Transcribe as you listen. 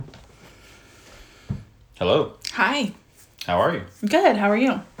Hello. Hi. How are you? Good. How are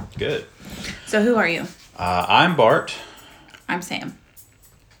you? Good. So who are you? I'm Bart. I'm Sam.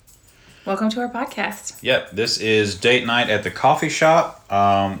 Welcome to our podcast. Yep, this is Date Night at the Coffee Shop.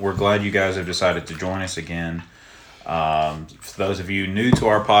 We're glad you guys have decided to join us again. For those of you new to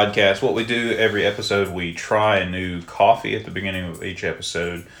our podcast, what we do every episode, we try a new coffee at the beginning of each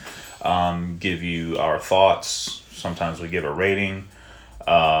episode, give you our thoughts. Sometimes we give a rating.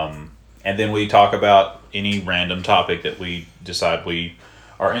 And then we talk about any random topic that we decide we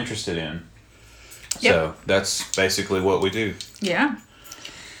are interested in. Yep. So that's basically what we do. Yeah.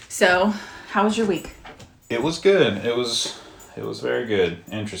 So, how was your week? It was good. It was very good.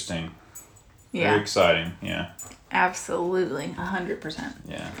 Interesting. Yeah. Very exciting. Yeah. Absolutely. 100%.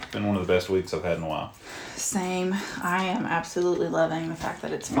 Yeah. It's been one of the best weeks I've had in a while. Same. I am absolutely loving the fact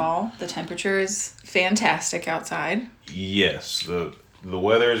that it's fall. The temperature is fantastic outside. Yes. The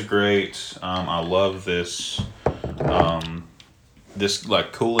weather is great. I love this this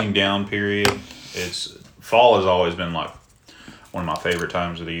like cooling down period. Fall has always been like one of my favorite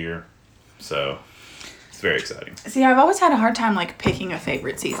times of the year. So it's very exciting. See, I've always had a hard time like picking a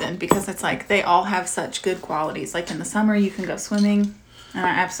favorite season because it's like they all have such good qualities. Like in the summer you can go swimming, and I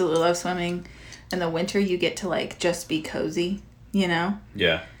absolutely love swimming. In the winter you get to like just be cozy, you know?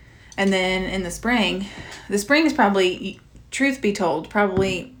 Yeah. And then in the spring is probably, truth be told,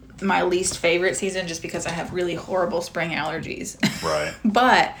 probably my least favorite season just because I have really horrible spring allergies. Right.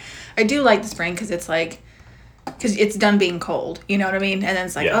 But I do like the spring because it's like, because it's done being cold, you know what I mean? And then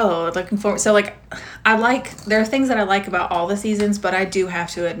it's like, Yeah. oh, looking forward. So like, there are things that I like about all the seasons, but I do have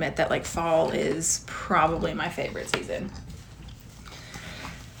to admit that like fall is probably my favorite season.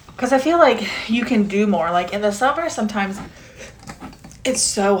 Because I feel like you can do more. Like in the summer, sometimes it's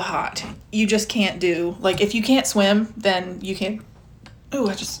so hot. You just can't do, like if you can't swim, then you can't. Oh,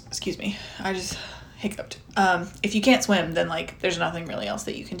 excuse me. I just hiccuped. If you can't swim, then like there's nothing really else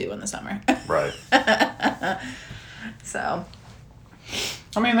that you can do in the summer. Right. So.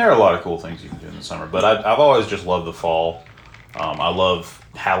 I mean, there are a lot of cool things you can do in the summer, but I've always just loved the fall. I love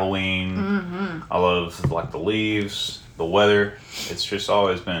Halloween. Mm-hmm. I love like the leaves, the weather. It's just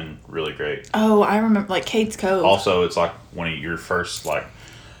always been really great. Oh, I remember like Kate's Cove. Also, it's like one of your first like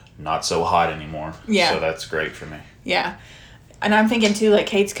not so hot anymore. Yeah. So that's great for me. Yeah. And I'm thinking too, like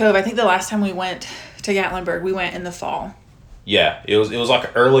Kate's Cove. I think the last time we went to Gatlinburg, we went in the fall. Yeah, it was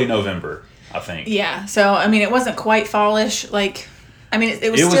like early November, I think. Yeah. So I mean, it wasn't quite fallish. Like, I mean,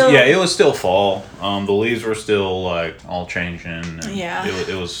 it was still. Yeah, it was still fall. The leaves were still like all changing. And Yeah.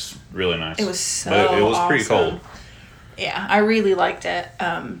 It was really nice. It was so But it was pretty awesome. cold. Yeah, I really liked it.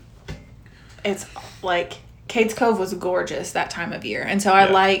 It's like Kate's Cove was gorgeous that time of year, and so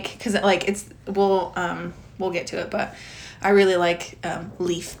I like, because like it's we'll get to it, but I really like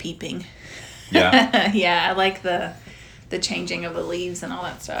leaf peeping. Yeah. Yeah, I like the changing of the leaves and all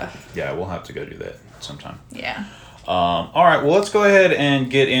that stuff. Yeah, we'll have to go do that sometime. Yeah. All right, well, let's go ahead and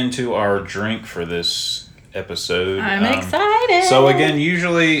get into our drink for this episode. I'm excited. So again,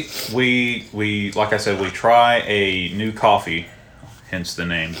 usually we like I said, we try a new coffee, hence the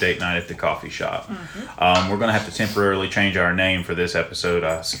name, Date Night at the Coffee Shop. Mm-hmm. We're going to have to temporarily change our name for this episode,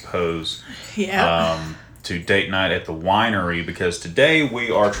 I suppose. Yeah. To Date Night at the Winery, because today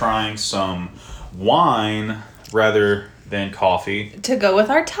we are trying some wine rather than coffee. To go with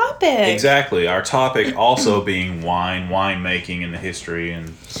our topic. Exactly. Our topic also being wine making and the history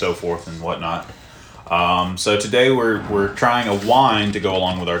and so forth and whatnot. So today we're trying a wine to go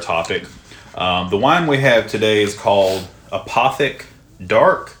along with our topic. The wine we have today is called Apothic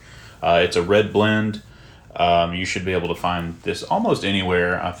Dark. It's a red blend. You should be able to find this almost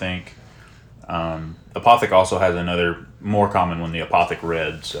anywhere, I think. Apothic also has another more common one, the Apothic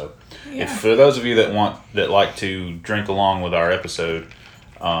Red. So, Yeah. if for those of you that like to drink along with our episode,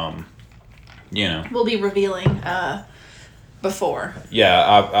 We'll be revealing before.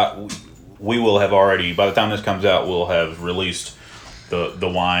 Yeah, we will have already, by the time this comes out, we'll have released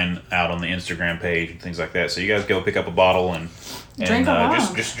the wine out on the Instagram page and things like that. So you guys go pick up a bottle and Drink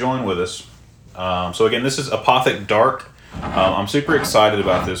along. just join with us. So again, this is Apothic Dark. I'm super excited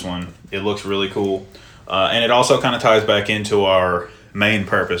about this one. It looks really cool. And it also kind of ties back into our main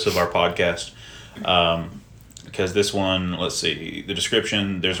purpose of our podcast. Because this one, let's see, the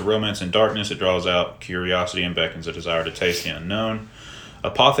description, there's a romance in darkness. It draws out curiosity and beckons a desire to taste the unknown.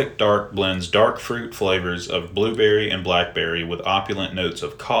 Apothic Dark blends dark fruit flavors of blueberry and blackberry with opulent notes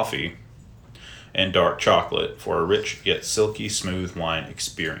of coffee and dark chocolate for a rich yet silky smooth wine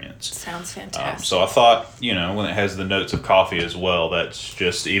experience. Sounds fantastic. So I thought, when it has the notes of coffee as well, that's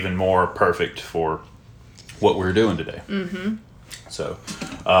just even more perfect for what we're doing today. Mm-hmm. So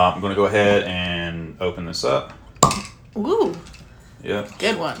I'm going to go ahead and and open this up. Ooh, Yep.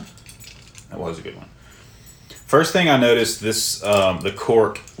 good one. That was a good one. First thing I noticed, this the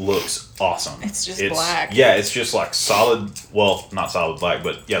cork looks awesome. It's just black. Yeah, it's just like solid. Well, not solid black,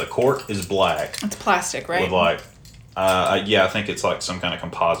 but yeah, the cork is black It's plastic, right? with like, yeah, I think it's like some kind of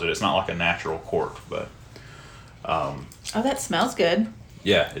composite. It's not like a natural cork, but Oh, that smells good.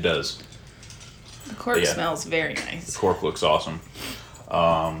 yeah, it does. The cork Yeah. smells very The nice. cork looks awesome.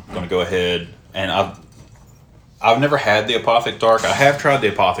 Gonna go ahead and I've never had the Apothic Dark. I have tried the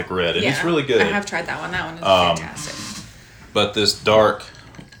Apothic Red, and it's really good. I have tried that one. That one is fantastic. But this dark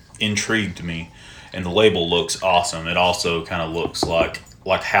intrigued me, and the label looks awesome. It also kind of looks like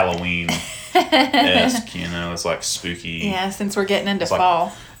Halloween-esque, you know. It's like spooky, Yeah, since we're getting into like-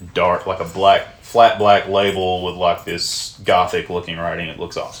 fall. dark, like a flat black label with like this gothic looking writing. It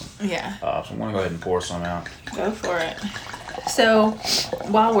looks awesome. Yeah, So I'm gonna go ahead and pour some out. go for it. So,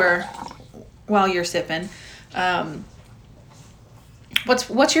 while you're sipping,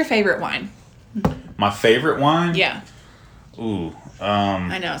 what's your favorite wine? My favorite wine? Yeah, Ooh.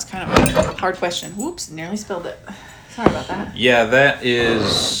 I know it's kind of a hard question. Whoops, nearly spilled it. Sorry about that. Yeah, that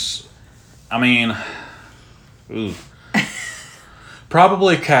is. I mean, ooh.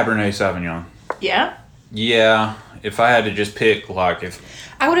 Probably Cabernet Sauvignon. Yeah, Yeah, if I had to just pick, like, if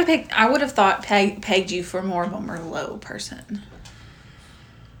I would have thought pegged you for more of a Merlot person.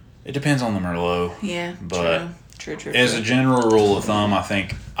 it depends on the Merlot. Yeah, But true. As a general rule of thumb, I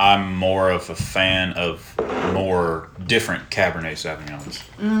think I'm more of a fan of more different Cabernet Sauvignons.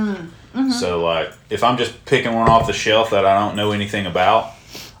 So, like, if I'm just picking one off the shelf that I don't know anything about,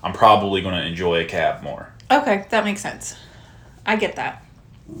 I'm probably going to enjoy a Cab more. Okay, that makes sense. I get that.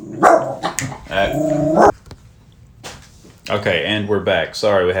 Okay, and we're back.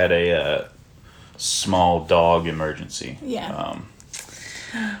 Sorry, we had a small dog emergency. Yeah. All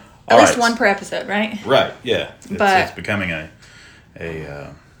At least right. one per episode, right? Right. Yeah. But- it's becoming a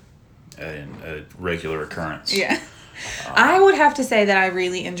regular occurrence. Yeah. I would have to say that I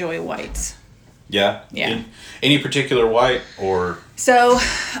really enjoy whites. Yeah. Yeah. Any particular white or So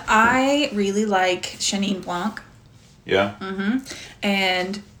I really like Chenin Blanc yeah?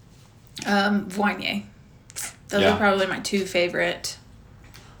 and Voignier. Those Yeah. are probably my two favorite.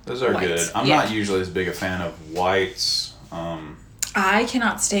 Those are Whites, good. I'm yeah. not usually as big a fan of whites. I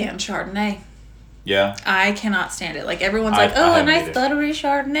cannot stand Chardonnay. Yeah. I cannot stand it. Like everyone's I like, oh, a haven't nice either. buttery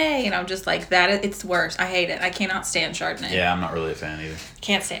Chardonnay, and I'm just like that. It's worse. I hate it. I cannot stand Chardonnay. Yeah, I'm not really a fan either.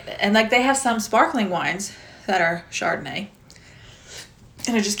 Can't stand it. And like they have some sparkling wines that are Chardonnay,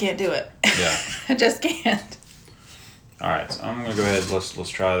 and I just can't do it. Yeah. I just can't. All right, so I'm gonna go ahead. Let's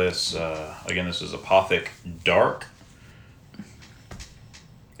try this. Again, this is Apothic Dark.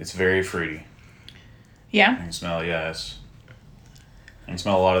 It's very fruity. Yeah. I can smell. Yes. I can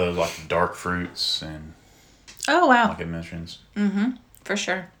smell a lot of those like dark fruits and Oh wow. like it mentions. For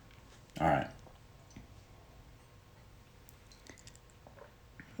sure. All right.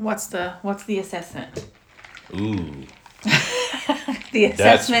 What's the assessment? Ooh, The that's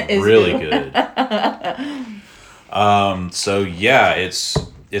assessment is really ooh. good. So yeah, it's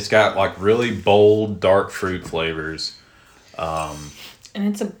got like really bold dark fruit flavors. And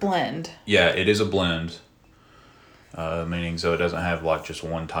it's a blend. Yeah, it is a blend. Meaning so it doesn't have like just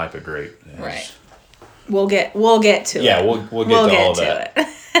one type of grape. It has- Right. We'll get to it. Yeah, we'll get to all of that. it.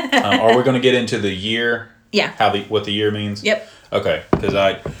 Are we going to get into the year? Yeah. What the year means? Yep. Okay, because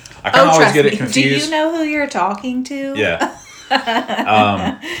I kind of Oh, always trust get me. it confused. Do you know who you're talking to? Yeah.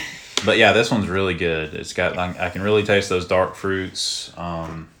 But yeah, this one's really good. It's got I can really taste those dark fruits.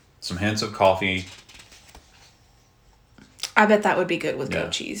 Some hints of coffee. I bet that would be good with Yeah.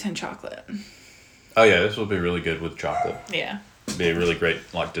 goat cheese and chocolate. Oh yeah, this will be really good with chocolate. Yeah. It'd be a really great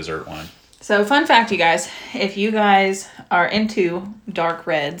like dessert wine. So fun fact, you guys, if you guys are into dark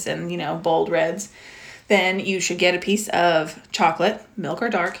reds and, bold reds, then you should get a piece of chocolate, milk or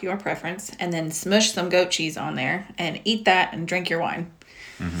dark, your preference, and then smush some goat cheese on there and eat that and drink your wine.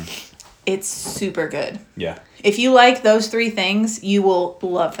 It's super good. Yeah. If you like those three things, you will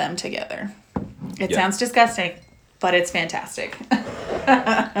love them together. It Yeah. sounds disgusting, but it's fantastic.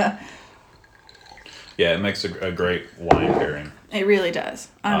 Yeah, it makes a great wine pairing. It really does.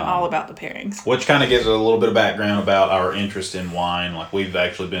 I'm all about the pairings. Which kind of gives a little bit of background about our interest in wine. Like we've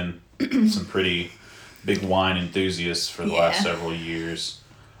actually been some pretty big wine enthusiasts for the last Yeah. several years.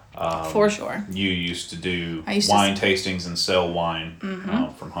 For sure. You used to do I used to wine tastings and sell wine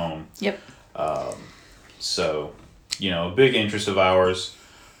from home. Yep. So, a big interest of ours.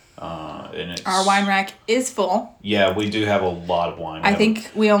 And it's, Our wine rack is full. Yeah, we do have a lot of wine. I think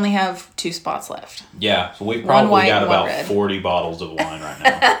we only have 2 spots left. Yeah, so we've probably white, got about red. 40 bottles of wine right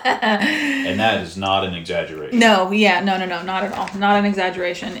now. And that is not an exaggeration. No, not at all. Not an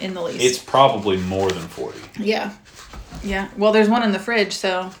exaggeration in the least. It's probably more than 40. Yeah. Yeah. Well, there's one in the fridge,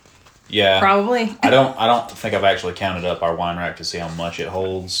 so Yeah. probably. I don't think I've actually counted up our wine rack to see how much it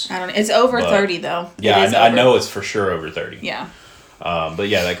holds. I don't know. It's over But- 30 though. Yeah, It is I over. know it's for sure over 30. Yeah. But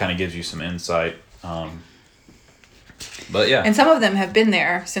yeah, that kind of gives you some insight. But yeah. And some of them have been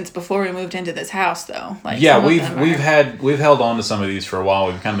there since before we moved into this house, though. Like Yeah, some of we've them we've held on to some of these for a while.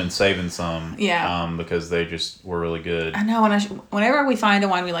 We've kind of been saving some, Yeah. because they just were really good. I know. Whenever we find a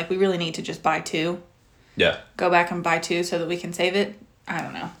wine we like, we really need to just buy 2. Yeah, Go back and buy 2 so that we can save it. I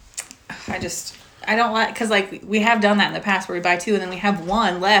don't know. I don't like, because like we have done that in the past where we buy 2 and then we have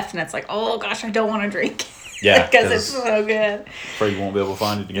 1 left and it's like, oh gosh, I don't want to drink. yeah, Because it's so good. afraid you won't be able to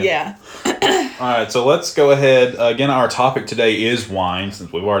find it again. Yeah. All right, so let's go ahead. Again, our topic today is wine,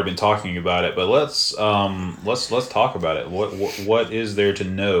 since we've already been talking about it. But let's talk about it. What is there to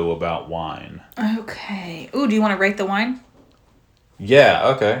know about wine? Okay. Ooh, do you want to rate the wine? Yeah.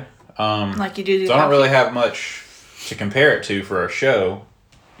 Okay. Like you do? So I don't really have much to compare it to for our show.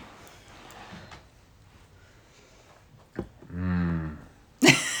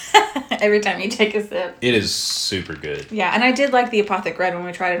 Every time you take a sip. It is super good. Yeah, and I did like the Apothic Red when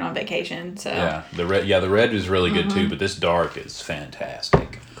we tried it on vacation. So Yeah, the red is really good too, but this dark is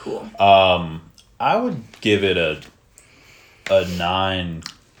fantastic. cool. I would give it a 9.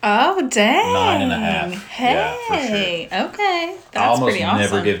 Oh dang! 9.5. Hey, Yeah, for sure. Okay, that's I almost pretty awesome.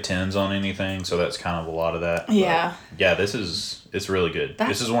 never give 10s on anything, so that's kind of a lot of that. But Yeah. yeah, it's really good.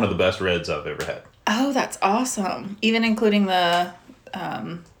 This is one of the best reds I've ever had. Oh, that's awesome. Even including the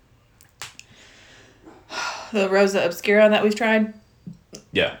Rosa Obscura that we've tried.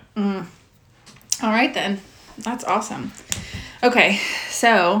 Yeah. All right then, that's awesome. Okay,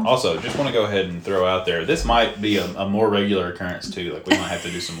 so Also, just want to go ahead and throw out there, this might be a more regular occurrence too. Like we might have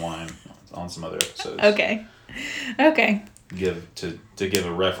to do some wine on some other episodes. okay. Give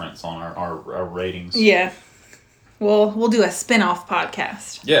a reference on our ratings. Yeah. We'll do a spin-off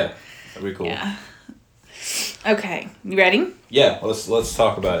podcast. Yeah. That'd be cool. Yeah. Okay. You ready? Yeah, let's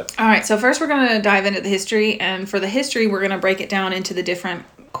talk about it. All right. So first we're going to dive into the history, and for the history we're going to break it down into the different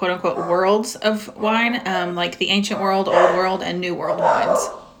quote-unquote worlds of wine, like the ancient world, old world, and new world wines.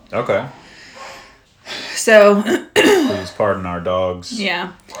 Okay. So Please pardon our dogs.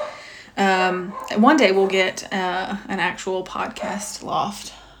 yeah. One day we'll get an actual podcast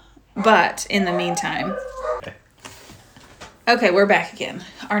loft. But in the meantime, okay, we're back again.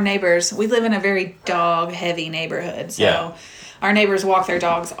 Our neighbors, we live in a very dog-heavy neighborhood, so Yeah. our neighbors walk their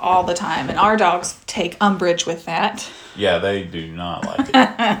dogs all the time, and our dogs take umbrage with that. Yeah, they do not like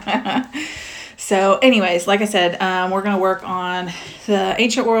it. So anyways, like I said, we're going to work on the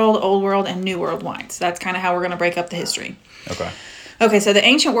ancient world, old world, and new world wines. That's kind of how we're going to break up the history. Okay. Okay, so the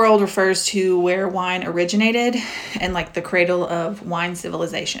ancient world refers to where wine originated and like the cradle of wine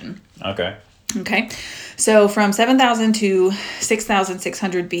civilization. Okay. Okay, so from 7,000 to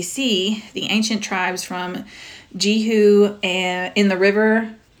 6,600 BC, the ancient tribes from Jihu and in the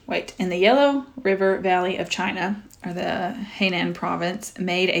Yellow River Valley of China, or the Hainan province,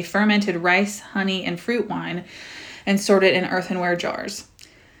 made a fermented rice, honey, and fruit wine and stored it in earthenware jars.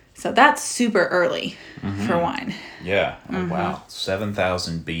 So that's super early for wine. Yeah. Oh, wow.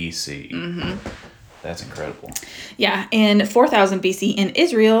 7,000 BC. That's incredible. Yeah, in 4000 BC in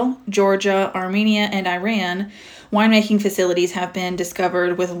Israel, Georgia, Armenia, and Iran, winemaking facilities have been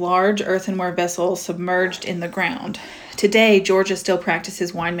discovered with large earthenware vessels submerged in the ground. Today, Georgia still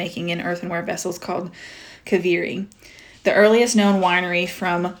practices winemaking in earthenware vessels called kaviri. The earliest known winery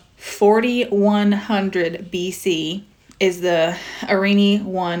from 4100 BC is the Arini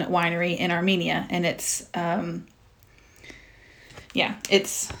 1 winery in Armenia, and it's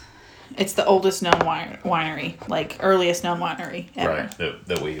the oldest known winery, like earliest known winery ever. Right.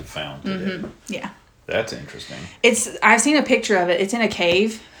 That we have found today. Yeah. That's interesting. I've seen a picture of it. It's in a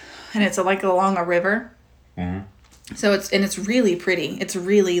cave, and it's like along a river. So it's really pretty. It's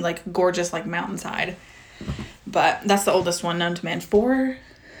really like gorgeous, like mountainside. But that's the oldest one known to man.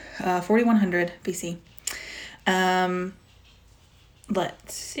 4100 BC.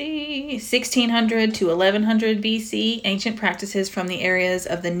 Let's see, 1600 to 1100 BC, ancient practices from the areas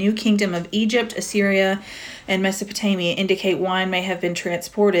of the New Kingdom of Egypt, Assyria, and Mesopotamia indicate wine may have been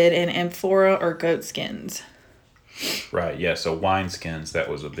transported in amphora or goat skins. Right. Yeah. So wineskins, that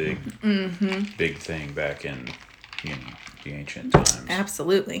was a big thing back in the ancient times.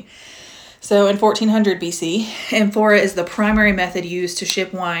 Absolutely. So in 1400 BC, amphora is the primary method used to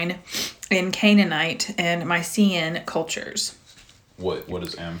ship wine in Canaanite and Mycenaean cultures. What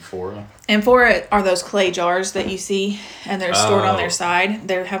is amphora? Amphora are those clay jars that you see, and they're stored on their side.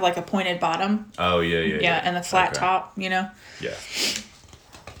 They have like a pointed bottom. Oh, yeah. Yeah, and a flat top, you know? Yeah.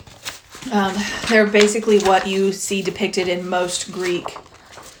 They're basically what you see depicted in most Greek,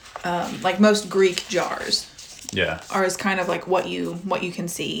 most Greek jars. Yeah. Are is kind of like what you can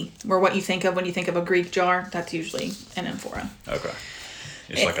see, or what you think of when you think of a Greek jar. That's usually an amphora. Okay.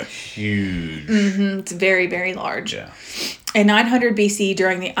 It's like a huge... It's very, very large. Yeah. In 900 BC,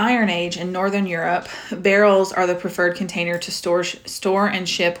 during the Iron Age in Northern Europe, barrels are the preferred container to store and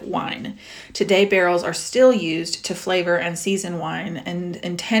ship wine. Today, barrels are still used to flavor and season wine and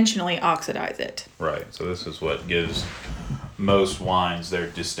intentionally oxidize it. Right. So this is what gives most wines their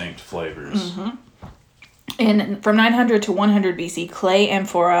distinct flavors. Mm-hmm. From 900 to 100 BC, clay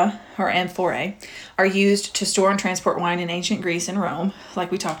amphora, or amphorae, are used to store and transport wine in ancient Greece and Rome,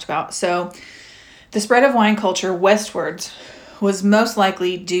 like we talked about. So the spread of wine culture westwards was most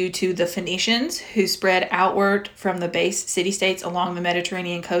likely due to the Phoenicians, who spread outward from the base city-states along the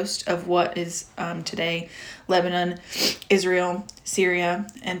Mediterranean coast of what is today Lebanon, Israel, Syria,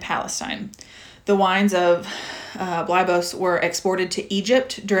 and Palestine. The wines of Blybos were exported to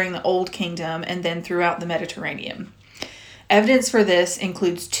Egypt during the Old Kingdom and then throughout the Mediterranean. Evidence for this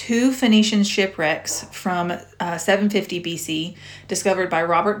includes 2 Phoenician shipwrecks from 750 BC discovered by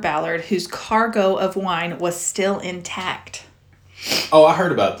Robert Ballard, whose cargo of wine was still intact. Oh, I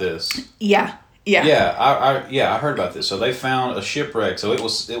heard about this. Yeah. Yeah, I heard about this. So they found a shipwreck. So it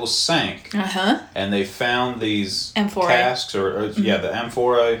was sank. And they found these amphorae. Casks the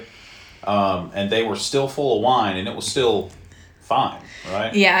amphorae. And they were still full of wine, and it was still fine,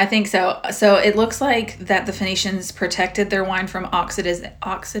 right? Yeah, I think so. So it looks like that the Phoenicians protected their wine from oxidation.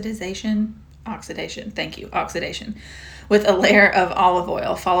 Thank you, oxidation, with a layer of olive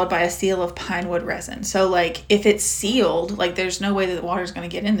oil followed by a seal of pine wood resin. So like if it's sealed, like there's no way that the water's going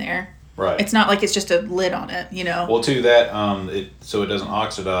to get in there. Right. It's not like it's just a lid on it, you know. Well, to that, so it doesn't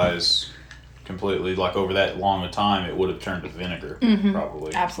oxidize completely. Like over that long a time, it would have turned to vinegar,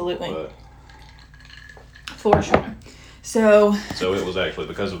 probably. Absolutely. But, for sure. So it was actually,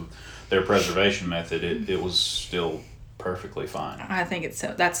 because of their preservation method, it was still perfectly fine. I think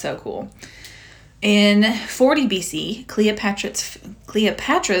that's so cool. In 40 BC,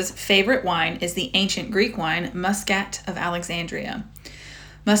 Cleopatra's favorite wine is the ancient Greek wine Muscat of Alexandria.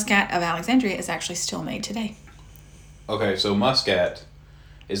 Muscat of Alexandria is actually still made today. Okay, so Muscat,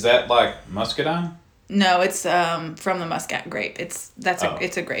 is that like muscadine? No, it's from the Muscat grape. It's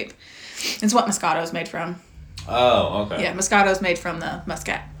a grape. It's what Moscato is made from. Oh, okay. Yeah, Moscato is made from the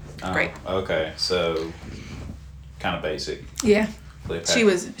Muscat grape. Okay, so kind of basic. Yeah.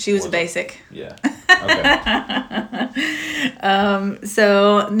 Cleopatra she was basic. Yeah. Okay.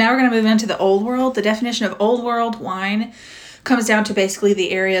 So now we're going to move into the Old World. The definition of Old World wine comes down to basically the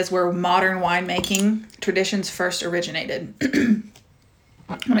areas where modern winemaking traditions first originated.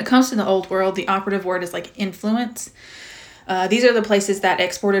 When it comes to the Old World, the operative word is like influence. These are the places that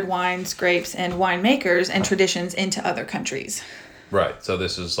exported wines, grapes, and winemakers and traditions into other countries. Right. So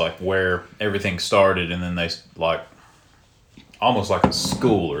this is like where everything started, and then they like almost like a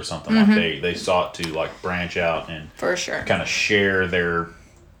school or something. Like they sought to like branch out and for sure kind of share their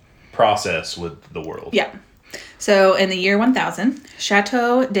process with the world. Yeah. So in the year 1000,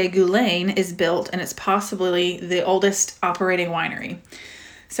 Chateau de Goulaine is built, and it's possibly the oldest operating winery.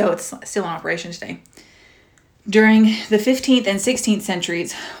 So it's still in operation today. During the 15th and 16th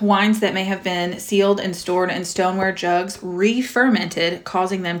centuries, wines that may have been sealed and stored in stoneware jugs re-fermented,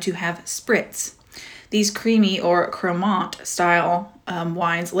 causing them to have spritz. These creamy or Cremant style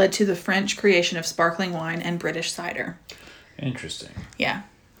wines led to the French creation of sparkling wine and British cider. Interesting. Yeah.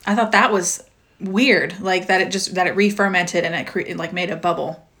 I thought that was weird, like that it re-fermented and it like made a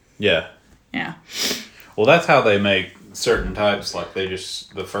bubble. Yeah. Yeah. Well, that's how they make certain types, like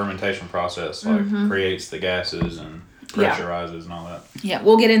the fermentation process like creates the gases and pressurizes and all that. Yeah,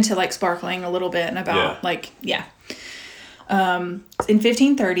 we'll get into like sparkling a little bit and about in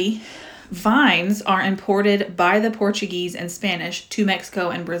 1530, vines are imported by the Portuguese and Spanish to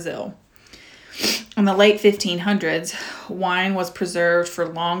Mexico and Brazil. In the late 1500s, wine was preserved for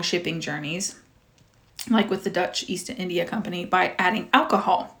long shipping journeys, like with the Dutch East India Company, by adding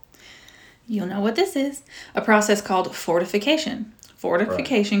alcohol. You'll know what this is. A process called fortification.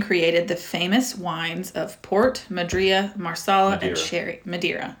 Fortification created the famous wines of Port, Madeira, Marsala, and Sherry.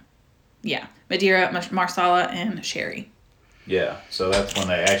 Madeira. Yeah. Madeira, Marsala, and Sherry. Yeah. So that's when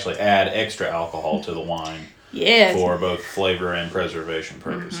they actually add extra alcohol to the wine Yes. for both flavor and preservation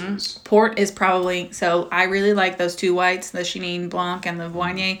purposes. Port is probably, so I really like those two whites, the Chenin Blanc and the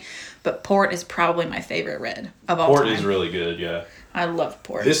Viognier, but Port is probably my favorite red of all Port time. is really good, yeah. I love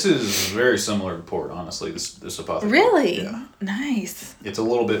Port. This is very similar to Port, honestly. This apothecary. Really? Yeah. Nice. It's a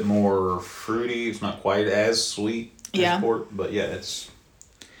little bit more fruity. It's not quite as sweet as Port, but yeah, it's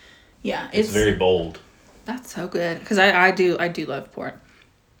very bold. That's so good because I do love Port.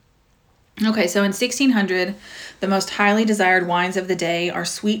 Okay, so in 1600, the most highly desired wines of the day are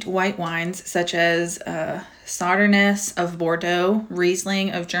sweet white wines such as Sauternes of Bordeaux,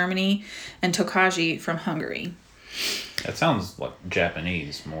 Riesling of Germany, and Tokaji from Hungary. That sounds like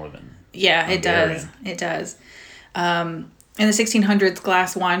Japanese more than Hungarian. It does. In the 1600s,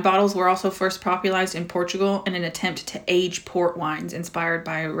 glass wine bottles were also first popularized in Portugal in an attempt to age port wines inspired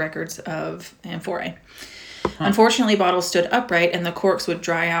by records of amphorae. Unfortunately, bottles stood upright and the corks would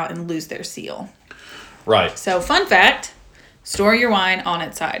dry out and lose their seal. Right. So, fun fact, store your wine on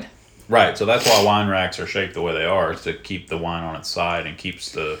its side. Right. So that's why wine racks are shaped the way they are, is to keep the wine on its side and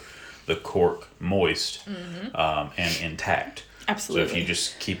keeps the cork moist and intact. Absolutely. So if you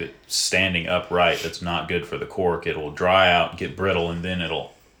just keep it standing upright, that's not good for the cork. It'll dry out, get brittle, and then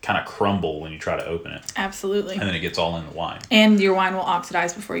it'll kind of crumble when you try to open it. Absolutely. And then it gets all in the wine. And your wine will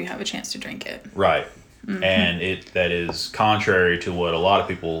oxidize before you have a chance to drink it. Right. And that is contrary to what a lot of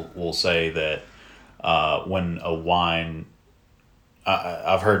people will say, that when a wine...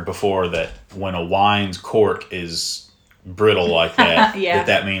 I've heard before that when a wine's cork is brittle like that,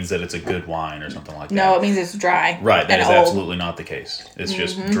 that means that it's a good wine or something like that. No, it means it's dry. Right, that is old. absolutely not the case. It's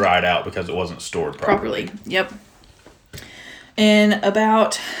just dried out because it wasn't stored properly. Yep. In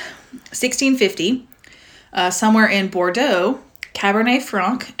about 1650, somewhere in Bordeaux, Cabernet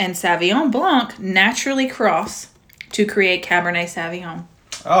Franc and Sauvignon Blanc naturally cross to create Cabernet Sauvignon.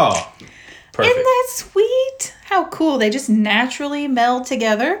 Oh, perfect. Isn't that sweet? How cool. They just naturally meld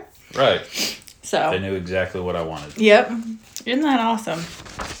together. Right. So they knew exactly what I wanted. Yep. Isn't that awesome?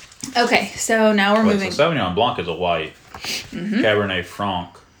 Okay, so now we're moving. So Sauvignon Blanc is a white. Cabernet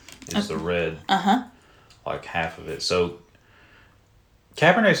Franc is the red. Like half of it. So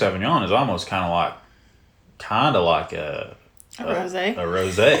Cabernet Sauvignon is almost kind of like a rosé. A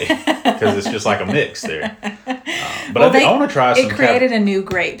rosé, because it's just like a mix there. But I want to try some. It created a new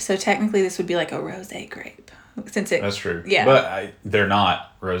grape, so technically this would be like a rosé grape. That's true. Yeah. But they're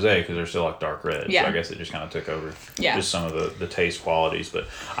not rosé because they're still like dark red. Yeah. So I guess it just kind of took over. Yeah. Just some of the taste qualities. But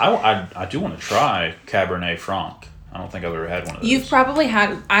I do want to try Cabernet Franc. I don't think I've ever had one of those. You've probably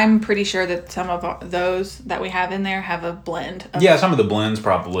had. I'm pretty sure that some of those that we have in there have a blend. Some of the blends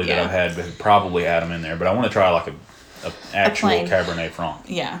probably that I've had have probably had them in there. But I want to try like a actual Cabernet Franc.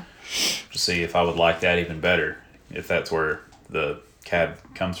 Yeah. To see if I would like that even better, if that's where the cab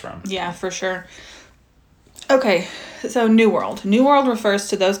comes from. Yeah, for sure. Okay, so New World. New World refers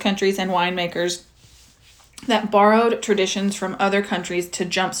to those countries and winemakers that borrowed traditions from other countries to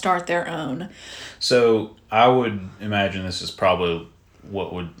jumpstart their own. So I would imagine this is probably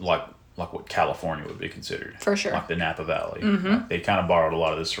what would like what California would be considered. For sure. Like the Napa Valley. Like they kind of borrowed a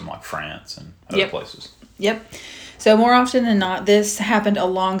lot of this from like France and other places. Yep. So more often than not, this happened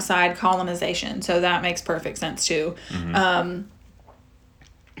alongside colonization. So that makes perfect sense too.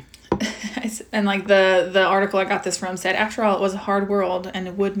 And like the article I got this from said, after all, it was a hard world and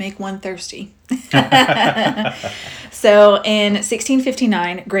it would make one thirsty. So in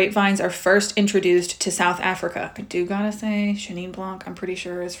 1659, grapevines are first introduced to South Africa. I do gotta say, Chenin Blanc, I'm pretty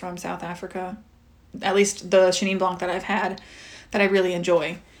sure is from South Africa. At least the Chenin Blanc that I've had that I really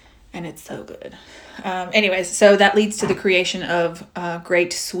enjoy. And it's so good. Anyways, so that leads to the creation of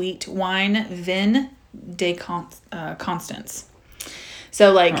great sweet wine, Vin de Constance.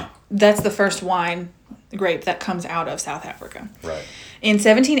 So, that's the first wine grape that comes out of South Africa. Right. In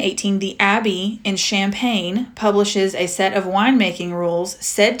 1718, the Abbey in Champagne publishes a set of winemaking rules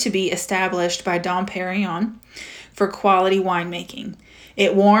said to be established by Dom Perignon for quality winemaking.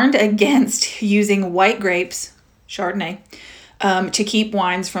 It warned against using white grapes, Chardonnay, to keep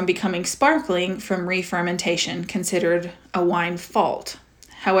wines from becoming sparkling from re-fermentation, considered a wine fault.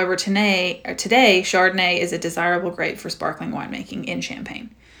 However, today, Chardonnay is a desirable grape for sparkling winemaking in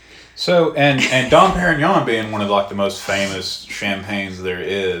Champagne. So, and Dom Perignon being one of the most famous champagnes there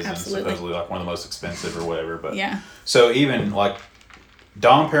is, Absolutely. and supposedly one of the most expensive or whatever. But yeah. So even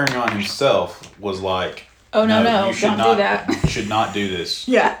Dom Perignon himself was like, "Oh no, you should don't not do that. You should not do this.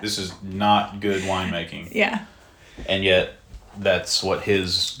 Yeah. This is not good winemaking." Yeah. And yet, that's what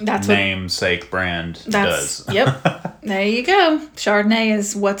his namesake brand does. Yep. There you go. Chardonnay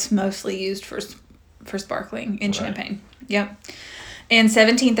is what's mostly used for sparkling in Champagne. Yep. In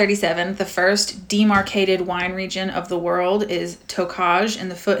 1737, the first demarcated wine region of the world is Tokaj in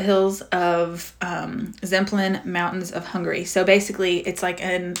the foothills of Zemplin Mountains of Hungary. So basically, it's like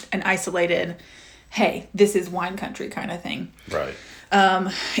an isolated, hey, this is wine country kind of thing. Right.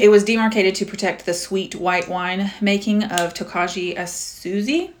 It was demarcated to protect the sweet white wine making of Tokaji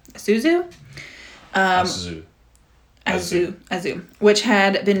Azu, which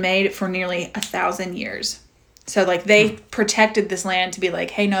had been made for nearly 1,000 years. So, like, they protected this land to be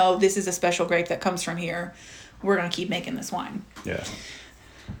like, hey, no, this is a special grape that comes from here. We're going to keep making this wine. Yeah.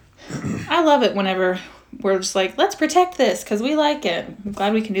 I love it whenever we're just like, let's protect this because we like it. I'm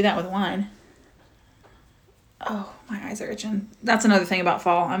glad we can do that with wine. Oh, my eyes are itching. That's another thing about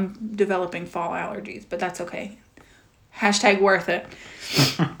fall. I'm developing fall allergies, but that's okay. Hashtag worth it.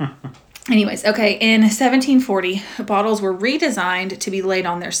 Anyways, okay, in 1740, bottles were redesigned to be laid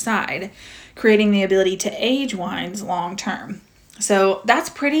on their side, creating the ability to age wines long term. So that's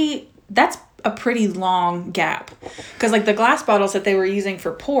a pretty long gap. Because like the glass bottles that they were using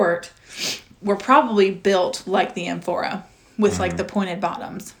for port were probably built like the amphora with like the pointed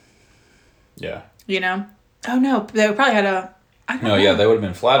bottoms. Yeah. You know? Oh no, they probably had a... Yeah, they would have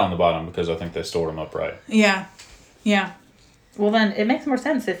been flat on the bottom because I think they stored them upright. Yeah. Yeah. Well, then it makes more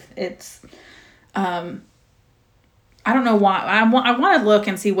sense if it's, I don't know why. I want to look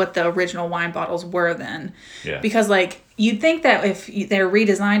and see what the original wine bottles were then. Yeah. Because, like, you'd think that if they're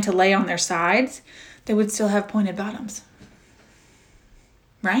redesigned to lay on their sides, they would still have pointed bottoms.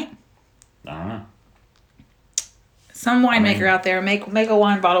 Right? I don't know. Some winemaker out there, make a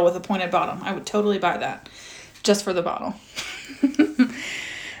wine bottle with a pointed bottom. I would totally buy that. Just for the bottle.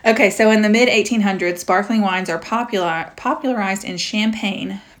 Okay, so in the mid-1800s, sparkling wines are popularized in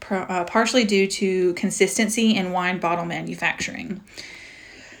Champagne, partially due to consistency in wine bottle manufacturing.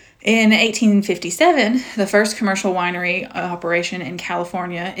 In 1857, the first commercial winery operation in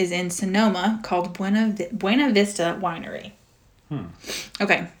California is in Sonoma called Buena Vista Winery.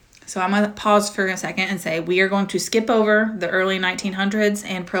 Okay, so I'm going to pause for a second and say we are going to skip over the early 1900s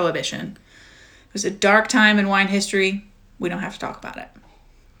and Prohibition. It was a dark time in wine history. We don't have to talk about it.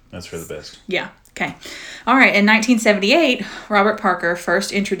 That's for the best. Yeah. Okay. All right. In 1978, Robert Parker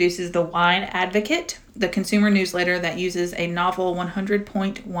first introduces the Wine Advocate, the consumer newsletter that uses a novel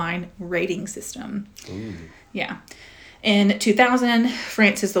 100-point wine rating system. Ooh. Yeah. In 2000,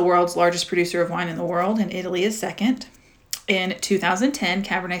 France is the world's largest producer of wine in the world, and Italy is second. In 2010,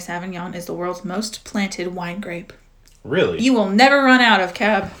 Cabernet Sauvignon is the world's most planted wine grape. Really? You will never run out of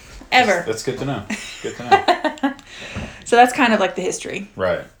Cab, ever. That's good to know. Good to know. So that's kind of like the history.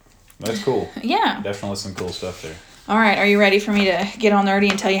 Right. That's cool. Yeah. Definitely some cool stuff there. All right. Are you ready for me to get all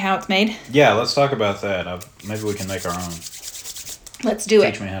nerdy and tell you how it's made? Yeah, let's talk about that. Maybe we can make our own. Let's do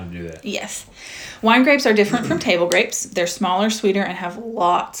it. Teach me how to do that. Yes. Wine grapes are different from table grapes. They're smaller, sweeter, and have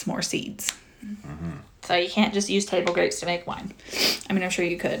lots more seeds. Mm-hmm. So you can't just use table grapes to make wine. I mean, I'm sure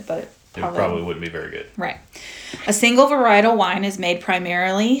you could, but it probably wouldn't be very good. Right. A single varietal wine is made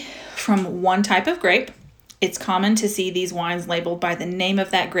primarily from one type of grape. It's common to see these wines labeled by the name of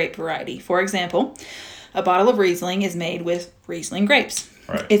that grape variety. For example, a bottle of Riesling is made with Riesling grapes.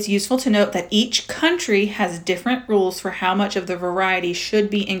 Right. It's useful to note that each country has different rules for how much of the variety should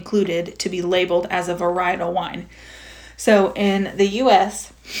be included to be labeled as a varietal wine. So in the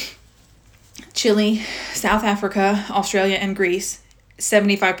U.S., Chile, South Africa, Australia, and Greece,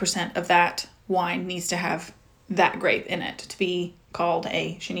 75% of that wine needs to have that grape in it to be called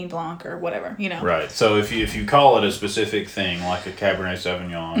a Chenin Blanc or whatever, you know. Right. So if you call it a specific thing, like a Cabernet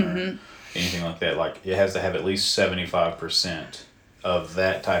Sauvignon or anything like that, like it has to have at least 75% of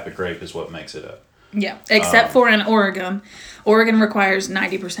that type of grape is what makes it up. Yeah, except for in Oregon. Oregon requires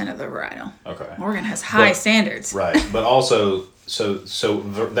 90% of the varietal. Okay. Oregon has high standards. Right, but also, so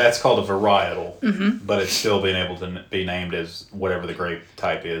that's called a varietal, but it's still being able to be named as whatever the grape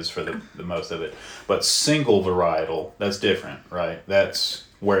type is for the most of it. But single varietal, that's different, right? That's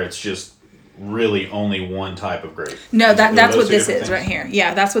where it's just really only one type of grape. No, that's what this is right here.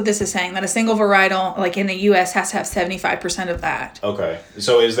 Yeah, that's what this is saying. That a single varietal, like in the U.S., has to have 75% of that. Okay.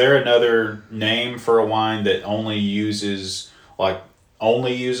 So is there another name for a wine that only uses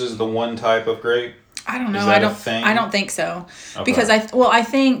the one type of grape? I don't know. Is that a thing? I don't think so. Okay. Because I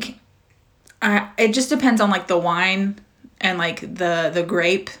think it just depends on like the wine and like the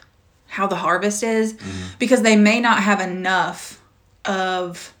grape, how the harvest is, because they may not have enough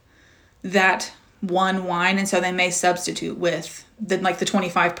of that one wine, and so they may substitute with the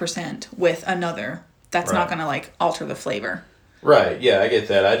 25% with another. That's not going to like alter the flavor. Right. Yeah, I get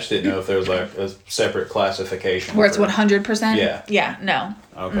that. I just didn't know if there was like a separate classification. Where it's for- 100%? Yeah. Yeah, no.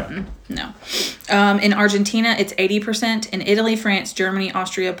 Okay. No. In Argentina, it's 80%. In Italy, France, Germany,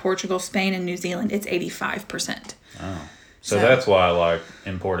 Austria, Portugal, Spain, and New Zealand, it's 85%. Oh. So that's why like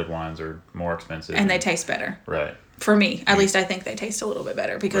imported wines are more expensive. And they taste better. Right. For me, at least I think they taste a little bit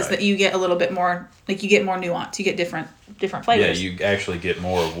better because Right. you get a little bit more, like you get more nuance. You get different Yeah, flavors. you actually get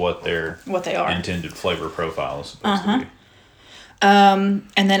more of what their What they are. intended flavor profile is supposed to be.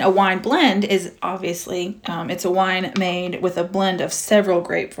 And then a wine blend is obviously, it's a wine made with a blend of several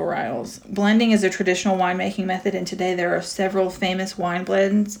grape varietals. Blending is a traditional winemaking method, and today there are several famous wine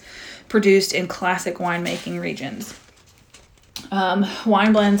blends produced in classic winemaking regions.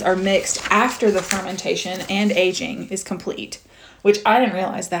 Wine blends are mixed after the fermentation and aging is complete, which I didn't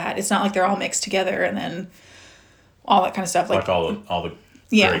realize that. It's not like they're all mixed together and then all that kind of stuff. Like all the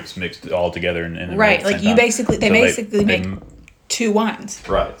Yeah. grapes mixed all together in Right, like you basically, they basically make they- two wines.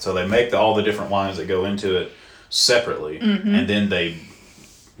 right. So they make all the different wines that go into it separately, Mm-hmm. and then they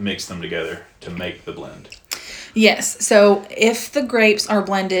mix them together to make the blend. Yes. So if the grapes are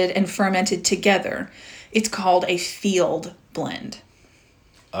blended and fermented together, it's called a field blend.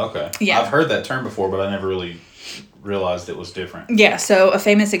 Okay. Yeah. I've heard that term before, but I never really realized it was different. Yeah. So a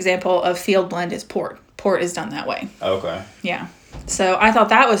famous example of field blend is port. Port is done that way. Okay. Yeah. So I thought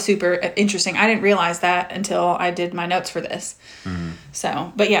that was super interesting. I didn't realize that until I did my notes for this.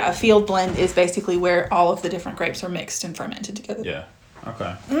 So, but yeah, a field blend is basically where all of the different grapes are mixed and fermented together. Yeah.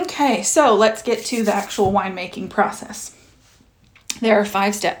 Okay. Okay, so let's get to the actual winemaking process. There are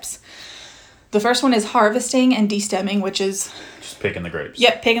 5 steps. The first one is harvesting and destemming, which is, Just picking the grapes.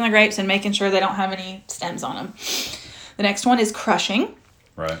 picking the grapes and making sure they don't have any stems on them. The next one is crushing.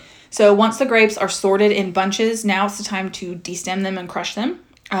 Right. So once the grapes are sorted in bunches, now it's the time to destem them and crush them.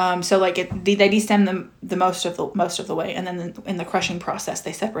 So like they destem them the most of the way, and then in the crushing process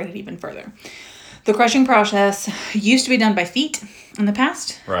they separate it even further. The crushing process used to be done by feet in the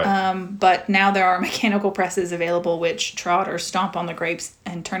past, Right. but now there are mechanical presses available which trot or stomp on the grapes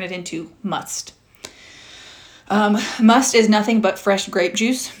and turn it into must. Must is nothing but fresh grape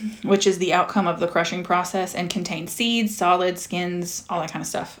juice, which is the outcome of the crushing process and contains seeds, solids, skins, all that kind of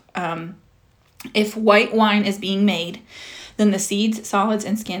stuff. If white wine is being made, then the seeds, solids,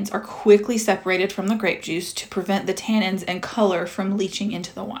 and skins are quickly separated from the grape juice to prevent the tannins and color from leaching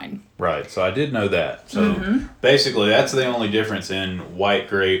into the wine. Right. So I did know that. So Mm-hmm. basically, that's the only difference in white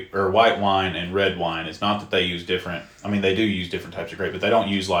grape or white wine and red wine. It's not that they use different. I mean, they do use different types of grape, but they don't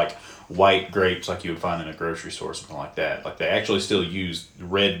use like white grapes like you would find in a grocery store or something like that. Like they actually still use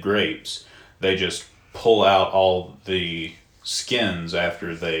red grapes. They just pull out all the skins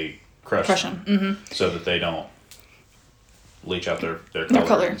after they crush them, Mm-hmm. so that they don't leach out their color. Their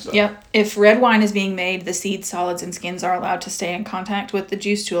color. and stuff. Yep. If red wine is being made, the seeds, solids, and skins are allowed to stay in contact with the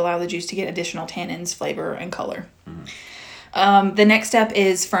juice to allow the juice to get additional tannins, flavor, and color. The next step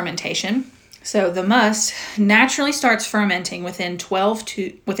is fermentation. So the must naturally starts fermenting within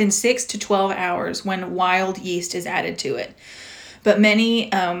 6 to 12 hours when wild yeast is added to it. But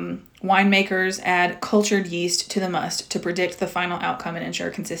many winemakers add cultured yeast to the must to predict the final outcome and ensure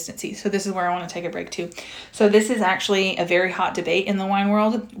consistency. So this is where I want to take a break too. So this is actually a very hot debate in the wine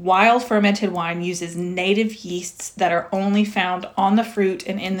world. Wild fermented wine uses native yeasts that are only found on the fruit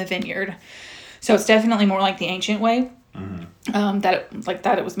and in the vineyard. So it's definitely more like the ancient way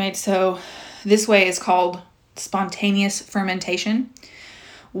that it was made. So this way is called spontaneous fermentation.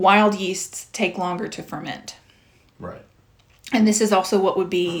 Wild yeasts take longer to ferment. Right. And this is also what would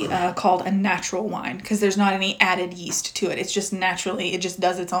be called a natural wine because there's not any added yeast to it. It's just naturally, it just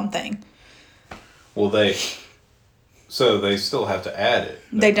does its own thing. Well, they still have to add it.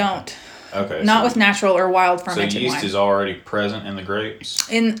 They don't. Okay. Not so, with natural or wild so fermented yeast wine. is already present in the grapes.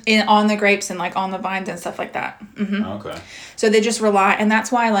 in on the grapes and like on the vines and stuff like that. Okay. So they just rely, and that's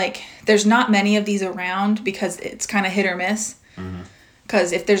why like there's not many of these around because it's kind of hit or miss.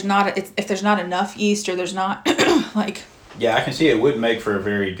 Because if there's not enough yeast or there's not like Yeah, I can see it would make for a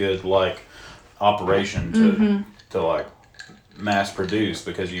very good like operation to like mass produce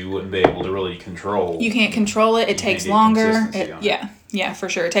because you wouldn't be able to really control. you can't control it, it takes need longer. consistency on it. Yeah, for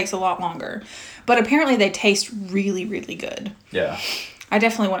sure, it takes a lot longer. But apparently they taste really, really good. Yeah. I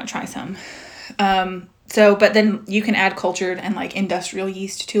definitely want to try some. But then you can add cultured and like industrial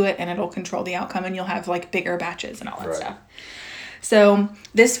yeast to it and it'll control the outcome and you'll have like bigger batches and all that Right. stuff. So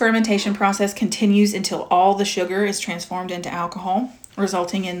this fermentation process continues until all the sugar is transformed into alcohol,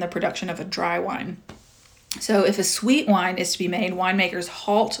 resulting in the production of a dry wine. So if a sweet wine is to be made, winemakers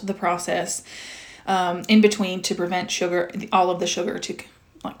halt the process in between to prevent all of the sugar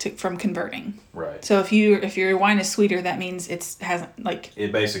from converting. Right. So if your wine is sweeter, that means it hasn't like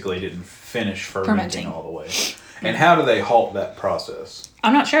It basically didn't finish fermenting all the way. Mm-hmm. And how do they halt that process?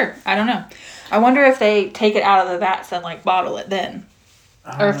 I'm not sure. I don't know. I wonder if they take it out of the vats and like bottle it then,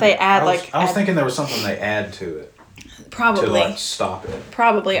 or if they add I was thinking there was something they add to it probably to like stop it.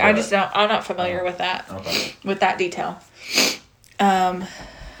 probably. I But- just don't. I'm not familiar with that. Okay. With that detail.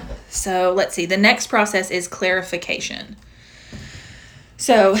 So let's see. The next process is clarification.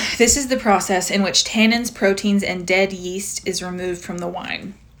 So this is the process in which tannins, proteins, and dead yeast is removed from the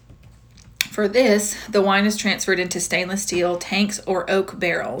wine. For this, the wine is transferred into stainless steel tanks or oak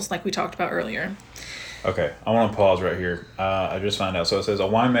barrels, like we talked about earlier. Okay, I want to pause right here. I just found out. So it says a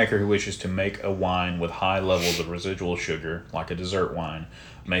winemaker who wishes to make a wine with high levels of residual sugar, like a dessert wine,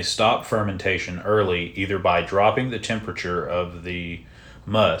 may stop fermentation early either by dropping the temperature of the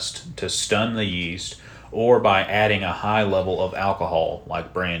must to stun the yeast, or by adding a high level of alcohol,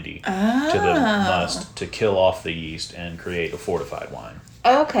 like brandy, to the must to kill off the yeast and create a fortified wine.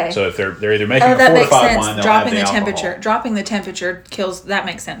 Okay. So if they're either making a that makes fortified sense. wine, they'll Dropping add the alcohol. temperature. Dropping the temperature kills. That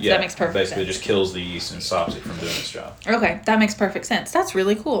makes sense. Yeah, That makes perfect basically sense. just kills the yeast and stops it from doing its job. Okay, that makes perfect sense. That's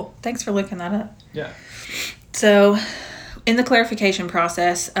really cool. Thanks for looking that up. Yeah. So, in the clarification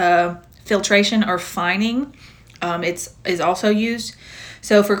process, filtration or fining, is also used.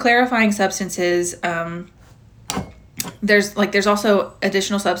 So for clarifying substances, there's also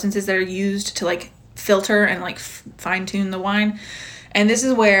additional substances that are used to like filter and like fine tune the wine, and this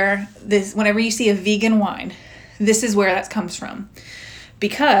is where whenever you see a vegan wine, this is where that comes from.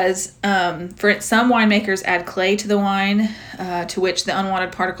 Because some winemakers add clay to the wine, to which the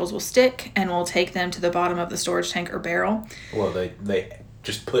unwanted particles will stick and will take them to the bottom of the storage tank or barrel. Well, they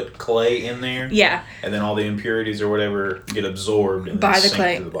just put clay in there. Yeah. And then all the impurities or whatever get absorbed and By then the sink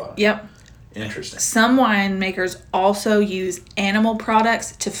clay. to the bottom. Yep. Interesting. Some winemakers also use animal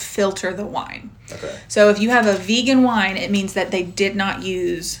products to filter the wine. Okay. So if you have a vegan wine, it means that they did not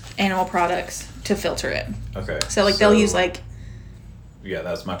use animal products to filter it. Okay. So like they'll use like... Yeah,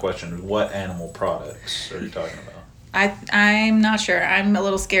 that's my question. What animal products are you talking about? I'm not sure. I'm a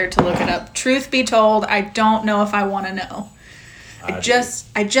little scared to look it up. Truth be told, I don't know if I want to know. I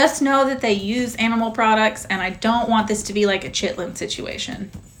just know that they use animal products, and I don't want this to be like a Chitlin situation.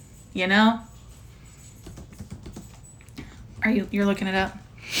 You know? You're looking it up?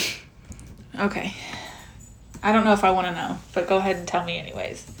 Okay. I don't know if I want to know, but go ahead and tell me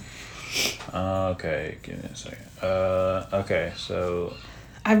anyways. Okay, give me a second. Okay, so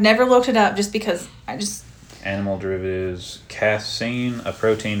I've never looked it up just because animal derivatives. Casein, a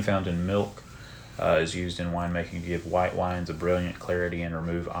protein found in milk, is used in winemaking to give white wines a brilliant clarity and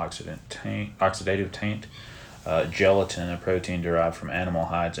remove oxidative taint. Gelatin, a protein derived from animal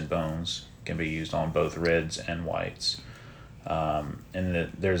hides and bones, can be used on both reds and whites.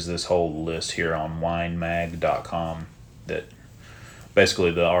 There's this whole list here on winemag.com that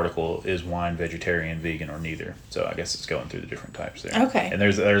basically the article is wine, vegetarian, vegan, or neither. So I guess it's going through the different types there. Okay. And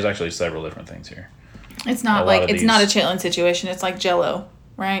there's actually several different things here. It's not like it's not a Chitlin situation. It's like Jell-O,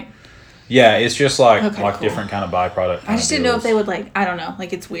 right? Yeah, it's just like cool. different kind of byproduct. I just didn't know if they would like. I don't know.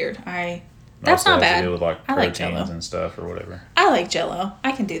 Like it's weird. That's not bad. To do with like I like proteins Jell-O. and stuff or whatever. I like Jell-O.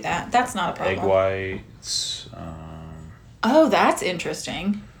 I can do that. That's not a problem. Egg whites. Oh, that's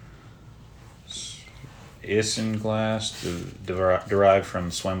interesting. Isinglass, derived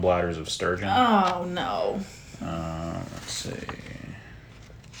from swim bladders of sturgeon. Oh no. Let's see.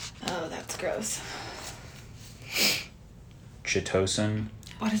 Oh, that's gross. Chitosan.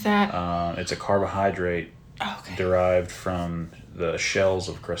 What is that? It's a carbohydrate Okay. derived from the shells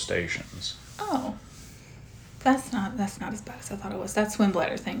of crustaceans. Oh. That's not as bad as I thought it was. That swim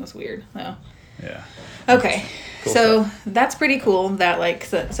bladder thing was weird though. Yeah. Okay. Cool So stuff. that's pretty cool that like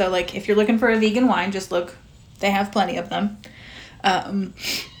so like if you're looking for a vegan wine, just look. They have plenty of them.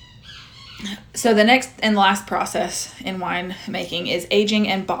 So the next and last process in wine making is aging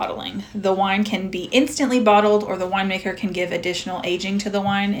and bottling. The wine can be instantly bottled, or the winemaker can give additional aging to the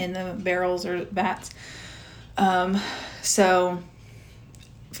wine in the barrels or vats. So,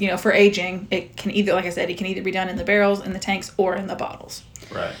 for aging, it can either, like I said, it can either be done in the barrels, in the tanks, or in the bottles.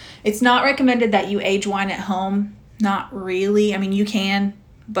 Right. It's not recommended that you age wine at home. Not really. I mean, you can,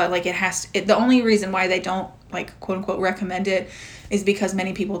 but like the only reason why they don't like quote unquote recommend it is because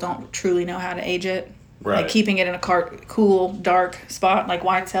many people don't truly know how to age it. Right. Like keeping it in a cool, dark spot, like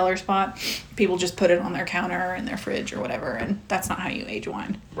wine cellar spot. People just put it on their counter in their fridge or whatever, and that's not how you age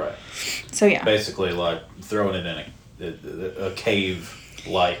wine. Right. So yeah. Basically, like throwing it in a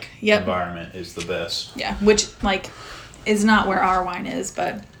cave-like environment is the best. Yeah, which like is not where our wine is,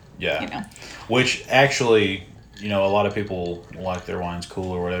 but Yeah. you know. Which actually, you know, a lot of people like their wines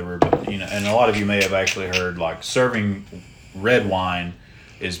cool or whatever, but you know, and a lot of you may have actually heard like serving red wine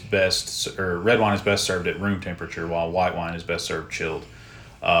is best, or red wine is best served at room temperature, while white wine is best served chilled.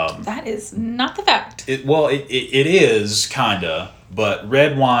 That is not the fact. It is kinda, but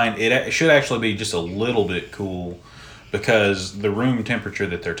red wine it should actually be just a little bit cool, because the room temperature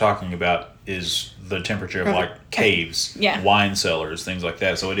that they're talking about is the temperature of like caves, Yeah. wine cellars, things like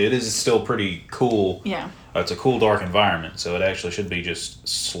that. So it is still pretty cool. Yeah. It's a cool, dark environment, so it actually should be just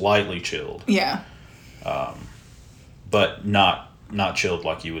slightly chilled, Yeah. but not chilled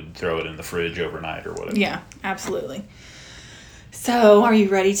like you would throw it in the fridge overnight or whatever. Yeah, absolutely. So, are you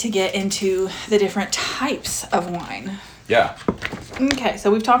ready to get into the different types of wine? Yeah. Okay,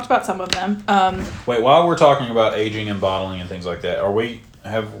 so we've talked about some of them. Wait, while we're talking about aging and bottling and things like that, are we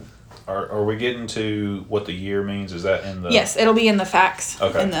getting to what the year means? Is that in the... Yes, it'll be in the facts,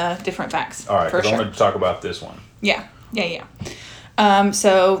 Okay. in the different facts. All right, for because sure. I'm going to talk about this one. Yeah.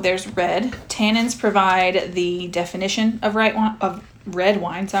 So there's red. Tannins provide the definition of red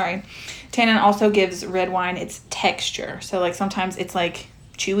wine. Sorry. Tannin also gives red wine its texture. So like sometimes it's like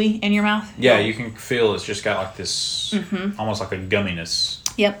chewy in your mouth. Yeah, you can feel it's just got like this, almost like a gumminess.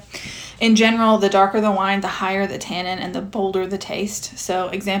 Yep. In general, the darker the wine, the higher the tannin and the bolder the taste. So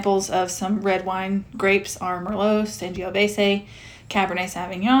examples of some red wine grapes are Merlot, Sangiovese, Cabernet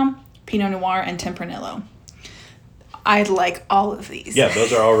Sauvignon, Pinot Noir, and Tempranillo. I like all of these. Yeah,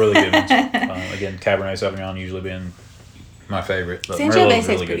 those are all really good ones. Again, Cabernet Sauvignon usually being my favorite. But Merlot's Sangiovese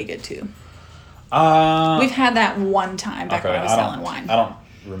really is pretty good too. We've We've had that one time back when I was selling wine. I don't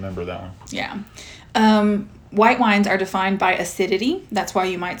remember that one. Yeah. White wines are defined by acidity. That's why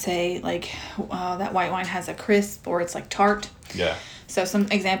you might say like that white wine has a crisp or it's like tart. Yeah. So some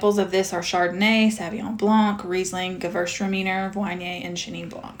examples of this are Chardonnay, Sauvignon Blanc, Riesling, Gewürztraminer, Viognier, and Chenin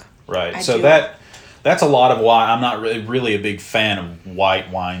Blanc. Right. That's a lot of why I'm not really a big fan of white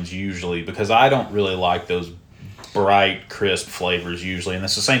wines usually, because I don't really like those bright, crisp flavors usually. And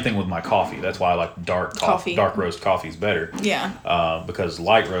it's the same thing with my coffee. That's why I like dark roast coffees better. Yeah. Because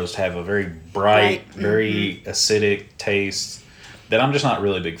light roast have a very bright, very acidic taste that I'm just not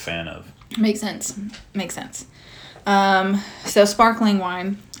really a big fan of. Makes sense. So sparkling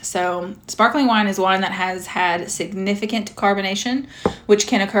wine. So sparkling wine is wine that has had significant carbonation, which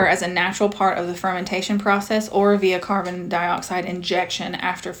can occur as a natural part of the fermentation process or via carbon dioxide injection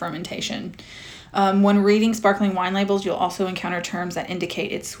after fermentation. When reading sparkling wine labels, you'll also encounter terms that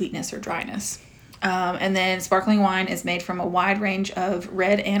indicate its sweetness or dryness. And then sparkling wine is made from a wide range of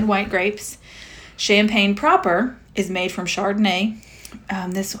red and white grapes. Champagne proper is made from Chardonnay,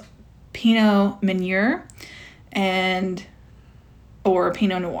 this Pinot Meunier, or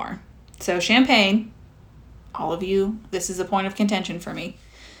Pinot Noir. So Champagne, all of you, this is a point of contention for me.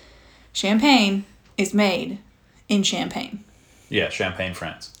 Champagne is made in Champagne. Yeah, Champagne,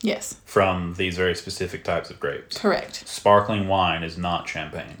 France. Yes. From these very specific types of grapes. Correct. Sparkling wine is not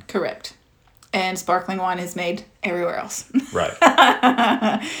champagne. Correct. And sparkling wine is made everywhere else. Right.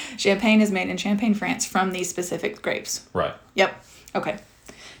 Champagne is made in Champagne, France from these specific grapes. Right. Yep. Okay.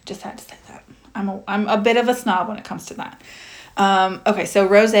 Just had to say that. I'm a bit of a snob when it comes to that. Okay, so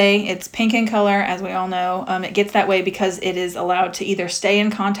rosé, it's pink in color, as we all know. It gets that way because it is allowed to either stay in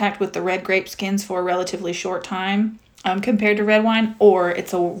contact with the red grape skins for a relatively short time, compared to red wine, or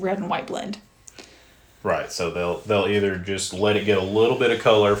it's a red and white blend. Right, so they'll either just let it get a little bit of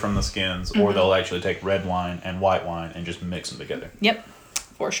color from the skins, or they'll actually take red wine and white wine and just mix them together. Yep,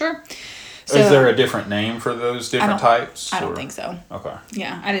 for sure. So, is there a different name for those different types? I don't think so. Okay.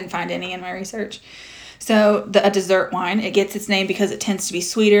 Yeah, I didn't find any in my research. So a dessert wine, it gets its name because it tends to be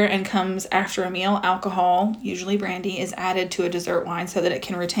sweeter and comes after a meal. Alcohol, usually brandy, is added to a dessert wine so that it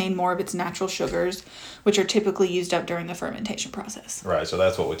can retain more of its natural sugars, which are typically used up during the fermentation process. Right, so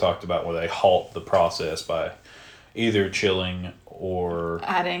that's what we talked about, where they halt the process by either chilling or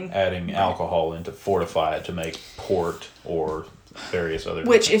adding alcohol in to fortify it to make port or various other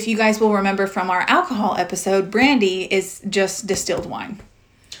Which, things. if you guys will remember from our alcohol episode, brandy is just distilled wine.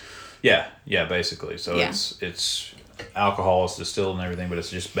 Yeah, basically. So it's alcohol is distilled and everything, but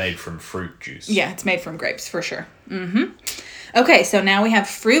it's just made from fruit juice. Yeah, it's made from grapes for sure. Okay, so now we have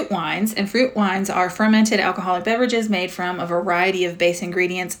fruit wines, and fruit wines are fermented alcoholic beverages made from a variety of base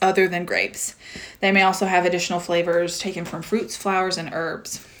ingredients other than grapes. They may also have additional flavors taken from fruits, flowers, and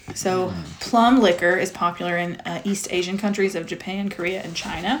herbs. So plum liquor is popular in East Asian countries of Japan, Korea, and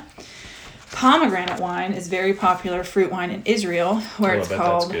China. Pomegranate wine is very popular fruit wine in Israel, where it's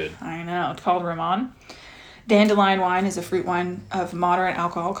called, that's good. I know, it's called Ramon. Dandelion wine is a fruit wine of moderate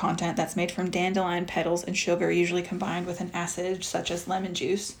alcohol content that's made from dandelion petals and sugar, usually combined with an acid such as lemon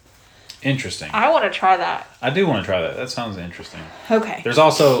juice. Interesting. I want to try that. I do want to try that. That sounds interesting. Okay. There's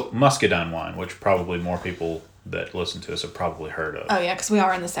also muscadine wine, which probably more people that listen to us have probably heard of. Oh, yeah, because we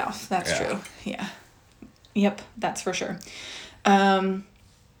are in the South. That's true. Yeah. Yep, that's for sure. The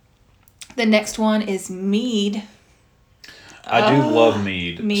next one is mead. I do love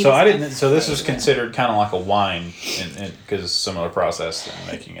mead. Mead So is I my didn't. So this is favorite. considered kind of like a wine, because it's similar process in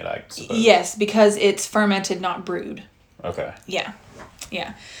making it. I suppose. Yes, because it's fermented, not brewed. Okay. Yeah.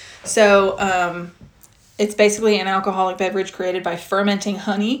 Yeah. So, it's basically an alcoholic beverage created by fermenting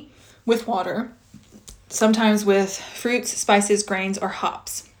honey with water, sometimes with fruits, spices, grains, or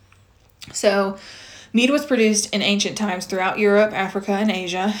hops. So, mead was produced in ancient times throughout Europe, Africa, and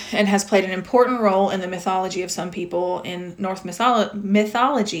Asia, and has played an important role in the mythology of some people. In Norse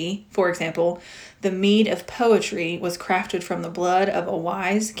mythology, for example, the mead of poetry was crafted from the blood of a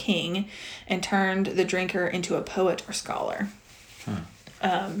wise king and turned the drinker into a poet or scholar.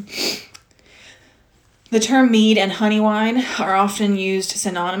 The term mead and honey wine are often used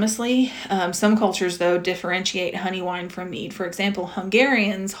synonymously. Some cultures, though, differentiate honey wine from mead. For example,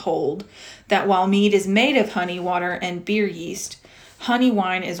 Hungarians hold that while mead is made of honey, water, and beer yeast, honey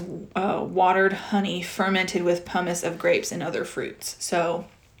wine is watered honey fermented with pomace of grapes and other fruits. So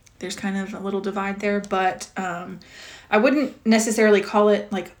there's kind of a little divide there, but I wouldn't necessarily call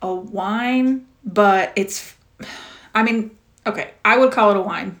it like a wine, but it's, I mean, okay, I would call it a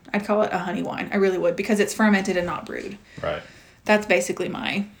wine. I'd call it a honey wine. I really would, because it's fermented and not brewed. Right. That's basically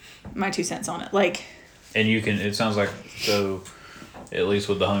my 2 cents on it. Like, And you can. It sounds like so. At least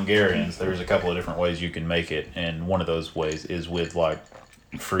with the Hungarians, there's a couple of different ways you can make it, and one of those ways is with like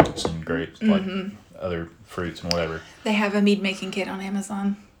fruits and grapes, like other fruits and whatever. they have a mead making kit on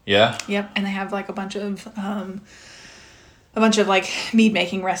Amazon. Yeah. Yep, and they have like a bunch of like mead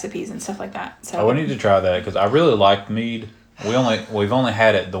making recipes and stuff like that. So Oh, we need to try that because I really like mead. We've only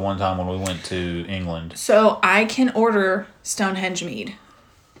had it the one time when we went to England. So I can order Stonehenge mead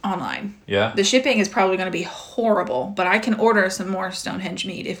online. Yeah. The shipping is probably going to be horrible, but I can order some more Stonehenge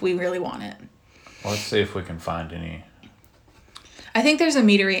mead if we really want it. Well, let's see if we can find any. I think there's a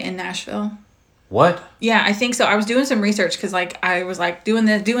meadery in Nashville. What? Yeah, I think so. I was doing some research because, like, I was like doing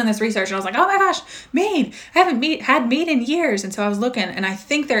this research, and I was like, oh my gosh, mead! I haven't had mead in years, and so I was looking, and I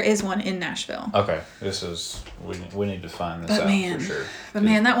think there is one in Nashville. Okay, we need to find this But out man, for sure.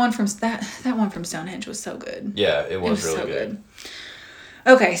 that one from Stonehenge was so good. Yeah, it was really so good.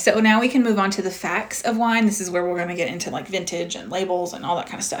 Okay, so now we can move on to the facts of wine. This is where we're going to get into like vintage and labels and all that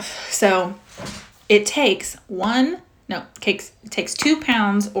kind of stuff. So it takes 2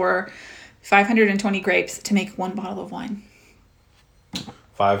 pounds or 520 grapes to make 1 bottle of wine.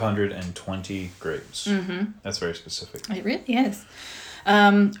 520 grapes. Mm-hmm. That's very specific. It really is.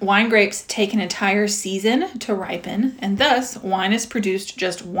 Wine grapes take an entire season to ripen, and thus wine is produced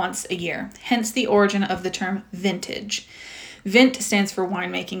just once a year. Hence the origin of the term vintage. Vint stands for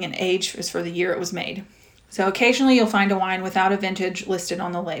winemaking, and age is for the year it was made. So occasionally you'll find a wine without a vintage listed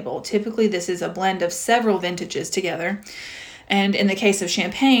on the label. Typically this is a blend of several vintages together. And in the case of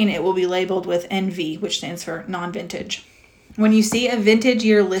champagne, it will be labeled with NV, which stands for non-vintage. When you see a vintage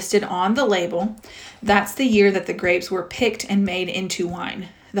year listed on the label, that's the year that the grapes were picked and made into wine.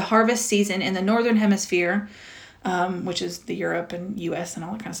 The harvest season in the Northern Hemisphere, which is the Europe and US and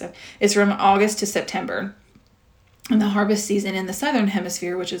all that kind of stuff, is from August to September. And the harvest season in the Southern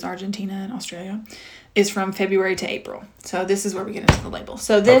Hemisphere, which is Argentina and Australia, is from February to April. So this is where we get into the label.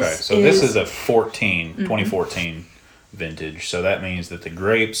 So this is a 2014 vintage. So that means that the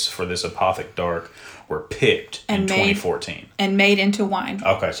grapes for this Apothic Dark were picked in 2014. And made into wine.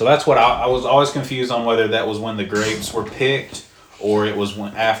 Okay, so that's what I was always confused on, whether that was when the grapes were picked or it was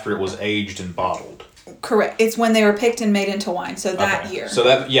after it was aged and bottled. Correct. It's when they were picked and made into wine. So that year. So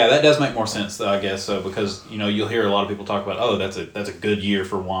that does make more sense, though, I guess. So because you'll hear a lot of people talk about, oh, that's a good year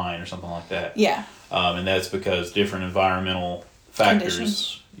for wine or something like that. Yeah. And that's because different environmental factors,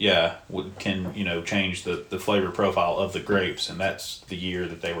 Conditions. can change the flavor profile of the grapes, and that's the year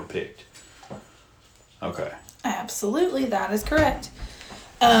that they were picked. Okay. Absolutely, that is correct.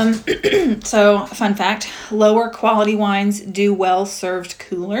 So, fun fact, lower quality wines do well served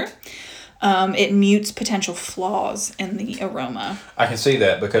cooler. It mutes potential flaws in the aroma. I can see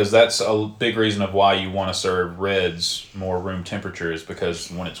that, because that's a big reason of why you want to serve reds more room temperature, is because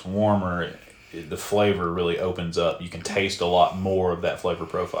when it's warmer, the flavor really opens up. You can taste a lot more of that flavor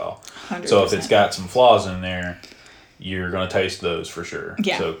profile. 100%. So if it's got some flaws in there, you're going to taste those for sure.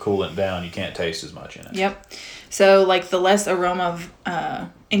 Yeah. So cool it down, you can't taste as much in it. Yep. So like the less aroma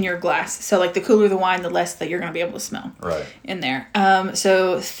in your glass. So like the cooler the wine, the less that you're going to be able to smell. Right. In there.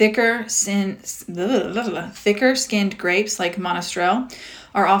 So thicker skinned grapes like Monastrell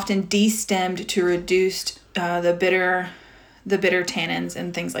are often destemmed to reduce the bitter tannins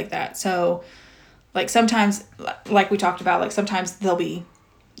and things like that. So like sometimes, like we talked about, like sometimes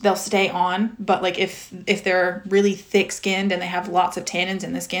they'll stay on, but like if they're really thick skinned and they have lots of tannins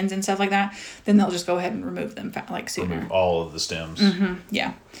in the skins and stuff like that, then they'll just go ahead and remove them like sooner. Remove all of the stems. Mm-hmm.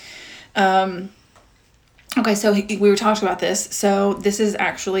 Yeah. Okay, so we were talking about this. So this is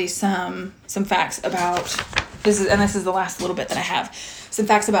actually some facts about this is the last little bit that I have. Some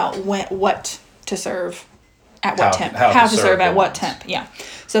facts about what to serve at what temp. How to serve at what temp. Yeah.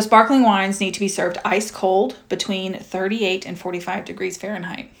 So sparkling wines need to be served ice cold between 38 and 45 degrees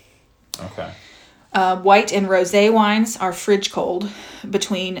Fahrenheit. Okay. White and rosé wines are fridge cold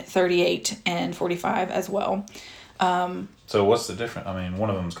between 38 and 45 as well. So what's the difference? I mean, one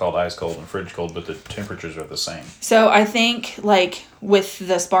of them is called ice cold and fridge cold, but the temperatures are the same. So I think like with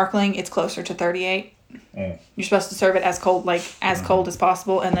the sparkling, it's closer to 38. You're supposed to serve it as cold, cold as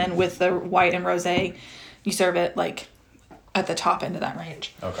possible, and then with the white and rosé, you serve it like at the top end of that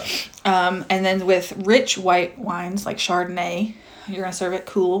range. Okay. And then with rich white wines like Chardonnay, you're gonna serve it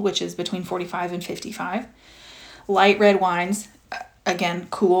cool, which is between 45 and 55. Light red wines, again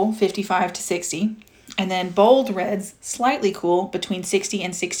cool, 55 to 60. And then bold reds, slightly cool, between 60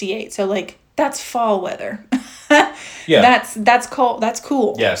 and 68. So like that's fall weather. Yeah. That's cold. That's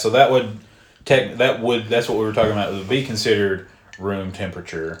cool. Yeah. So that's what we were talking about. It would be considered room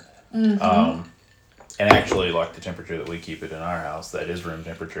temperature. Mm-hmm. And actually, like the temperature that we keep it in our house, that is room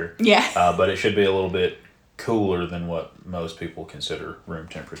temperature. Yeah. But it should be a little bit cooler than what most people consider room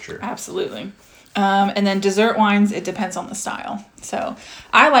temperature. Absolutely. And then dessert wines, it depends on the style. So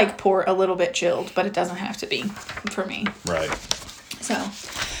I like port a little bit chilled, but it doesn't have to be for me. Right.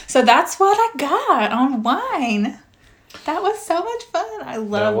 So that's what I got on wine. That was so much fun. I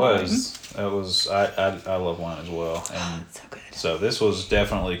love wine. I love wine as well. And so good. So this was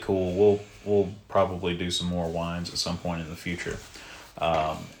definitely cool. We'll probably do some more wines at some point in the future.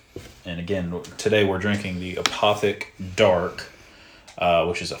 And again, today we're drinking the Apothic Dark,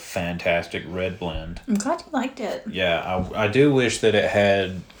 which is a fantastic red blend. I'm glad you liked it. Yeah, I do wish that it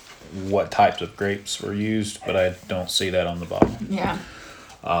had what types of grapes were used, but I don't see that on the bottle. Yeah.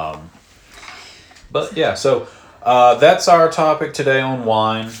 But yeah, so that's our topic today on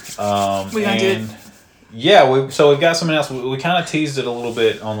wine. We're gonna do it. Yeah, we've got something else. We kind of teased it a little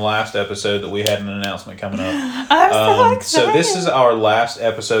bit on the last episode that we had an announcement coming up. I'm so excited. So this is our last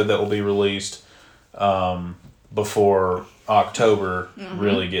episode that will be released before October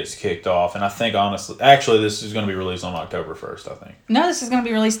really gets kicked off. And I think actually this is going to be released on October 1st, I think. No, this is going to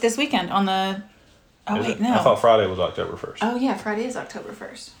be released this weekend on the... Oh, Is wait, it? no. I thought Friday was October 1st. Oh, yeah, Friday is October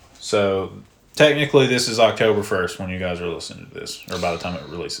 1st. So technically this is October 1st when you guys are listening to this, or by the time it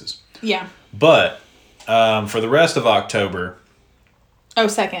releases. Yeah. But for the rest of October... Oh,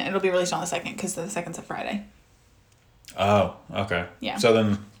 2nd. It'll be released on the 2nd because the 2nd's a Friday. Oh, okay. Yeah. So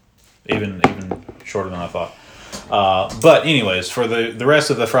then even shorter than I thought. But anyways, for the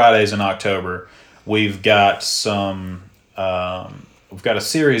rest of the Fridays in October, we've got we've got a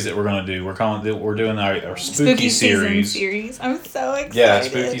series that we're going to do. We're doing our spooky series. I'm so excited. Yeah,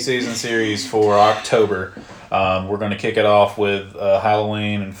 spooky season series for October. We're going to kick it off with a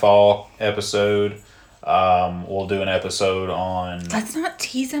Halloween and fall episode. We'll do an episode on... Let's not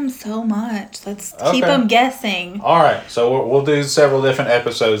tease them so much. Let's keep them guessing. All right. So we'll do several different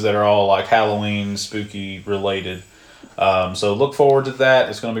episodes that are all like Halloween, spooky related. So look forward to that.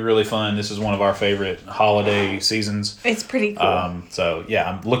 It's going to be really fun. This is one of our favorite holiday seasons. It's pretty cool. So yeah,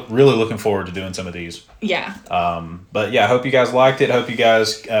 I'm really looking forward to doing some of these. Yeah. But yeah, I hope you guys liked it. Hope you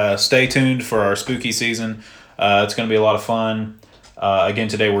guys stay tuned for our spooky season. It's going to be a lot of fun. Again,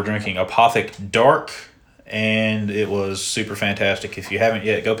 today we're drinking Apothic Dark. And it was super fantastic. If you haven't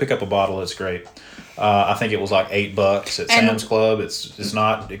yet, go pick up a bottle. It's great. I think it was like $8 at Sam's Club. It's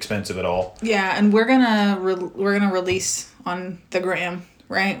not expensive at all. Yeah, and we're gonna release on the gram,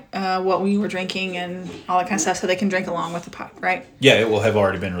 right? What we were drinking and all that kind of stuff, so they can drink along with the pot, right? Yeah, it will have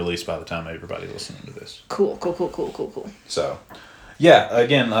already been released by the time everybody's listening to this. Cool. So, yeah,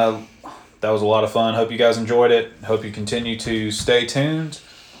 again, that was a lot of fun. Hope you guys enjoyed it. Hope you continue to stay tuned.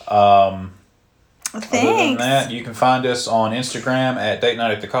 Thanks. Other than that, you can find us on Instagram at Date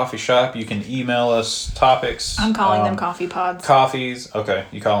Night at the Coffee Shop. You can email us topics. I'm calling them coffee pods. Coffees. Okay,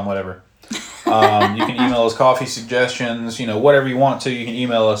 you call them whatever. You can email us coffee suggestions, whatever you want to. You can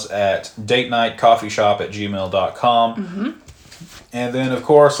email us at datenightcoffeeshop@gmail.com. Mm-hmm. And then, of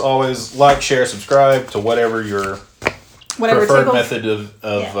course, always like, share, subscribe to whatever your preferred method of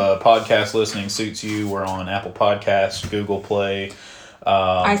podcast listening suits you. We're on Apple Podcasts, Google Play.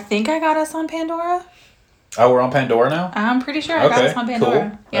 I think I got us on Pandora. Oh, we're on Pandora now? I'm pretty sure I got us on Pandora.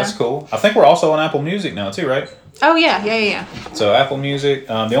 Cool. Yeah. That's cool. I think we're also on Apple Music now, too, right? Oh, yeah. So, Apple Music.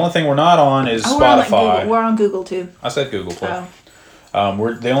 The only thing we're not on is Spotify. We're on Google, too. I said Google Play. Oh.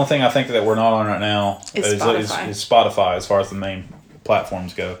 We're the only thing I think that we're not on right now is Spotify as far as the main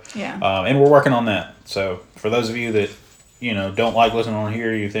platforms go. Yeah. And we're working on that. So, for those of you that, don't like listening on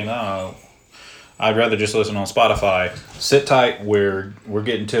here, you think, I'd rather just listen on Spotify. Sit tight. We're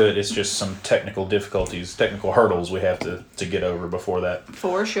getting to it. It's just some technical difficulties, technical hurdles we have to get over before that.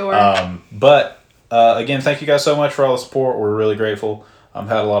 For sure. But again, thank you guys so much for all the support. We're really grateful. I've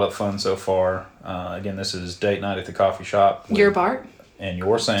had a lot of fun so far. Again, this is Date Night at the Coffee Shop. You're Bart. And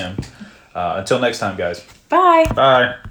you're Sam. Until next time, guys. Bye. Bye.